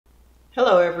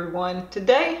Hello everyone.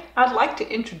 Today I'd like to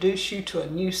introduce you to a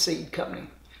new seed company.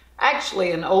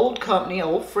 Actually an old company,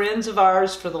 old friends of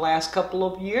ours for the last couple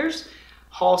of years,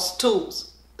 Hoss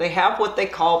Tools. They have what they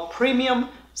call premium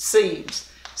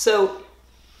seeds. So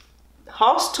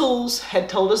Hoss Tools had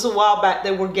told us a while back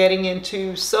they were getting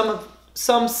into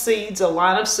some seeds, a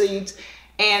line of seeds,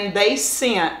 and they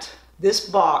sent this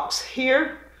box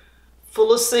here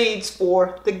full of seeds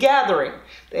for the gathering.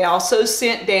 They also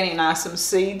sent Danny and I some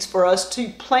seeds for us to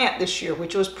plant this year,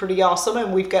 which was pretty awesome,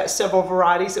 and we've got several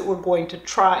varieties that we're going to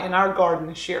try in our garden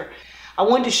this year. I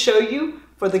wanted to show you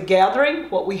for the gathering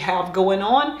what we have going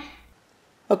on.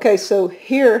 Okay, so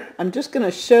here I'm just going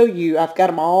to show you, I've got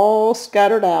them all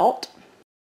scattered out.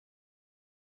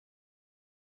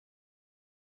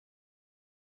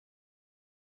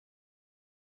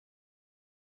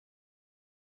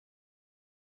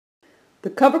 The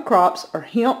cover crops are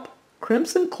hemp,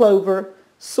 crimson clover,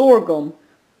 sorghum,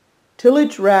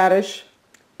 tillage radish,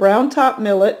 brown top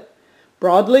millet,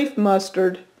 broadleaf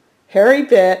mustard, hairy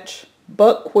vetch,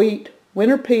 buckwheat,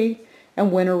 winter pea,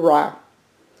 and winter rye.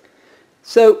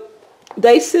 So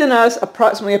they sent us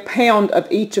approximately a pound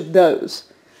of each of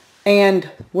those. And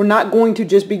we're not going to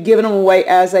just be giving them away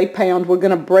as a pound. We're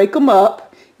going to break them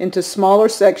up into smaller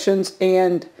sections,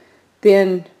 and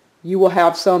then you will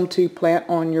have some to plant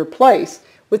on your place.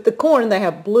 With the corn, they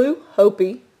have Blue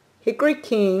Hopi, Hickory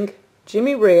King,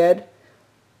 Jimmy Red,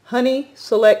 Honey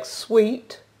Select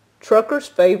Sweet, Trucker's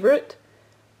Favorite,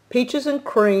 Peaches and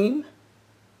Cream,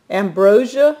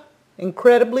 Ambrosia,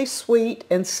 Incredibly Sweet,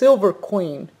 and Silver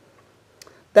Queen.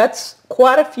 That's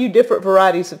quite a few different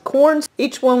varieties of corn.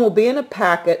 Each one will be in a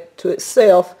packet to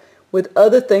itself with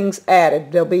other things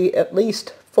added. There'll be at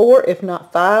least 4, if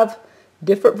not 5,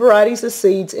 different varieties of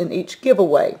seeds in each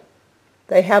giveaway.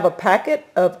 They have a packet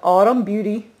of Autumn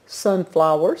Beauty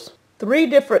sunflowers, 3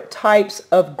 different types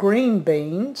of green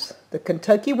beans, the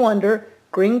Kentucky Wonder,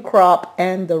 Green Crop,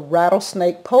 and the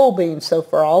Rattlesnake Pole Beans. So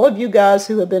for all of you guys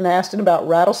who have been asking about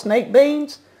rattlesnake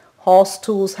beans, Hoss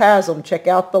Tools has them. Check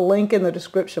out the link in the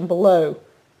description below.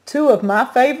 2 of my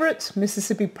favorites,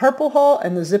 Mississippi Purple Hull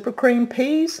and the Zipper Cream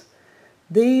Peas.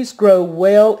 These grow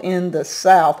well in the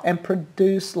South and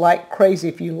produce like crazy.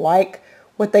 If you like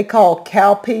what they call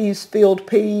cow peas, field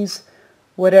peas,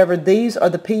 whatever, these are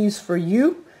the peas for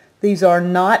you. These are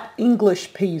not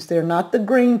English peas. They're not the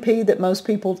green pea that most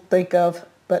people think of,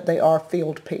 but they are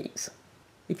field peas.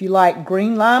 If you like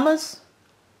green limas,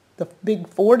 the big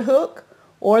Ford hook,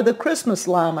 or the Christmas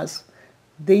limas,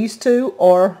 these 2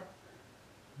 are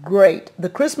great. The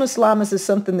Christmas limas is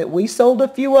something that we sold a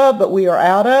few of, but we are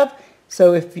out of.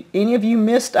 So if any of you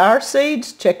missed our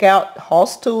seeds, check out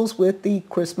Hoss Tools with the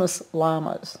Christmas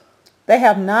limas. They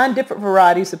have 9 different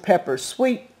varieties of peppers,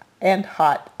 sweet and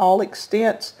hot, all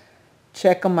extents.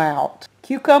 Check them out.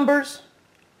 Cucumbers,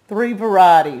 3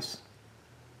 varieties.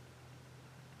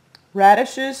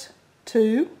 Radishes,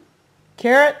 2.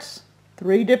 Carrots,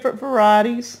 3 different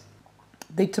varieties.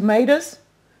 The tomatoes,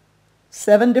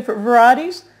 7 different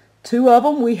varieties. 2 of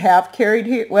them we have carried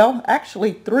here. Well,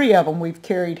 actually 3 of them we've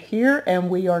carried here, and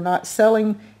we are not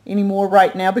selling anymore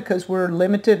right now because we're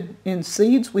limited in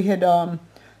seeds. We had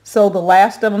sold the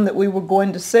last of them that we were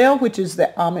going to sell, which is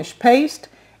the Amish paste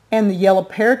and the yellow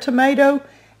pear tomato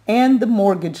and the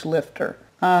mortgage lifter.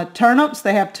 Turnips,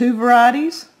 they have 2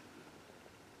 varieties.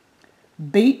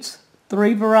 Beets,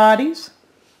 3 varieties.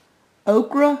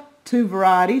 Okra, 2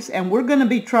 varieties, and we're going to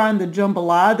be trying the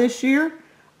jambalaya this year.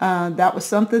 That was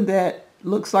something that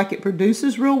looks like it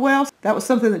produces real well. That was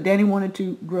something that Danny wanted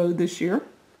to grow this year.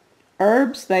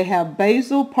 Herbs, they have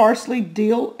basil, parsley,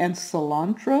 dill, and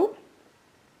cilantro.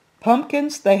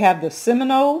 Pumpkins, they have the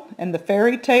Seminole and the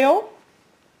Fairy Tale.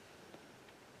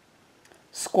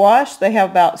 Squash, they have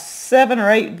about 7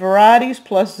 or 8 varieties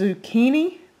plus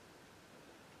zucchini.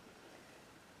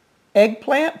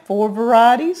 Eggplant, 4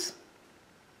 varieties.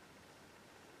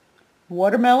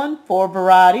 Watermelon, 4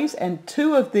 varieties, and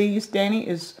 2 of these Danny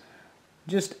is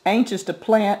just anxious to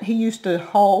plant. He used to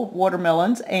haul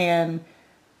watermelons and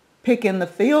pick in the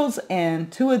fields, and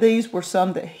 2 of these were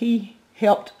some that he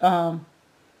helped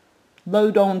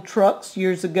load on trucks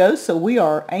years ago, so we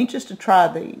are anxious to try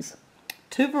these.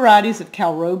 2 varieties of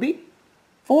kohlrabi,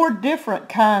 4 different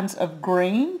kinds of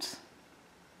greens,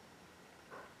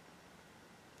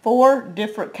 4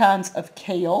 different kinds of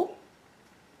kale,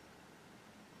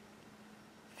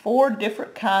 4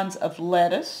 different kinds of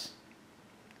lettuce.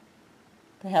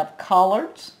 They have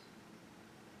collards,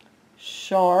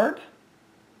 chard,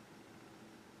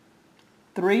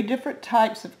 3 different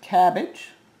types of cabbage,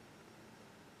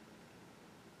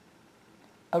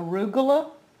 arugula,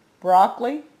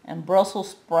 broccoli, and Brussels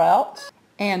sprouts,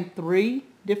 and 3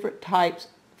 different types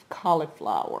of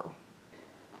cauliflower.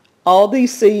 All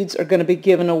these seeds are going to be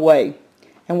given away,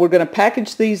 and we're going to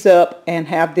package these up and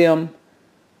have them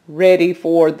ready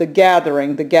for the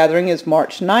gathering. The gathering is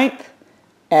March 9th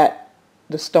at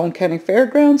the Stone County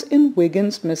Fairgrounds in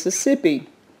Wiggins, Mississippi.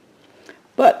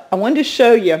 But I wanted to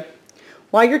show you,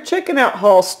 while you're checking out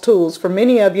Hoss Tools, for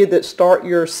many of you that start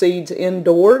your seeds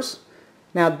indoors,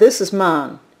 now this is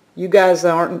mine. You guys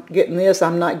aren't getting this.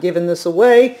 I'm not giving this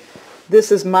away.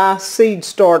 This is my seed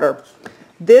starter.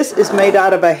 This is made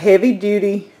out of a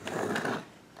heavy-duty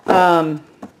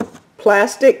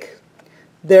plastic.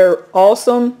 They're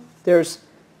awesome. There's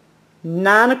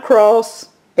 9 across,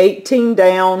 18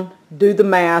 down. Do the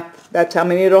math. That's how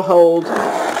many it'll hold.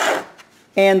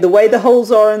 And the way the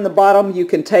holes are in the bottom, you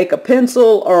can take a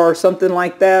pencil or something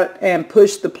like that and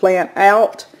push the plant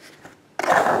out.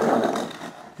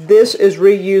 This is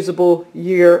reusable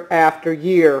year after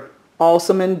year.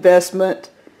 Awesome investment.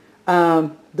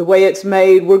 The way it's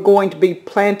made, we're going to be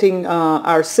planting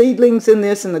our seedlings in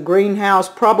this in the greenhouse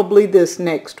probably this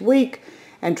next week,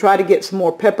 and try to get some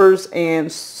more peppers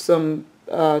and some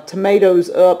tomatoes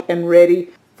up and ready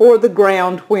for the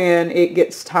ground when it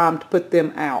gets time to put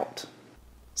them out.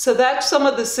 So that's some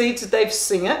of the seeds that they've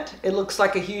sent. It looks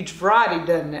like a huge variety,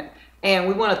 doesn't it? And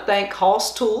we want to thank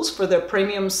Hoss Tools for their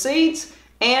premium seeds.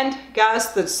 And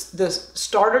guys, the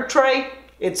starter tray,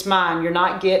 it's mine. You're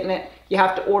not getting it. You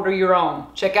have to order your own.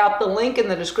 Check out the link in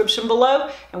the description below,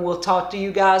 and we'll talk to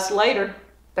you guys later.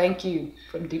 Thank you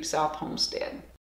from Deep South Homestead.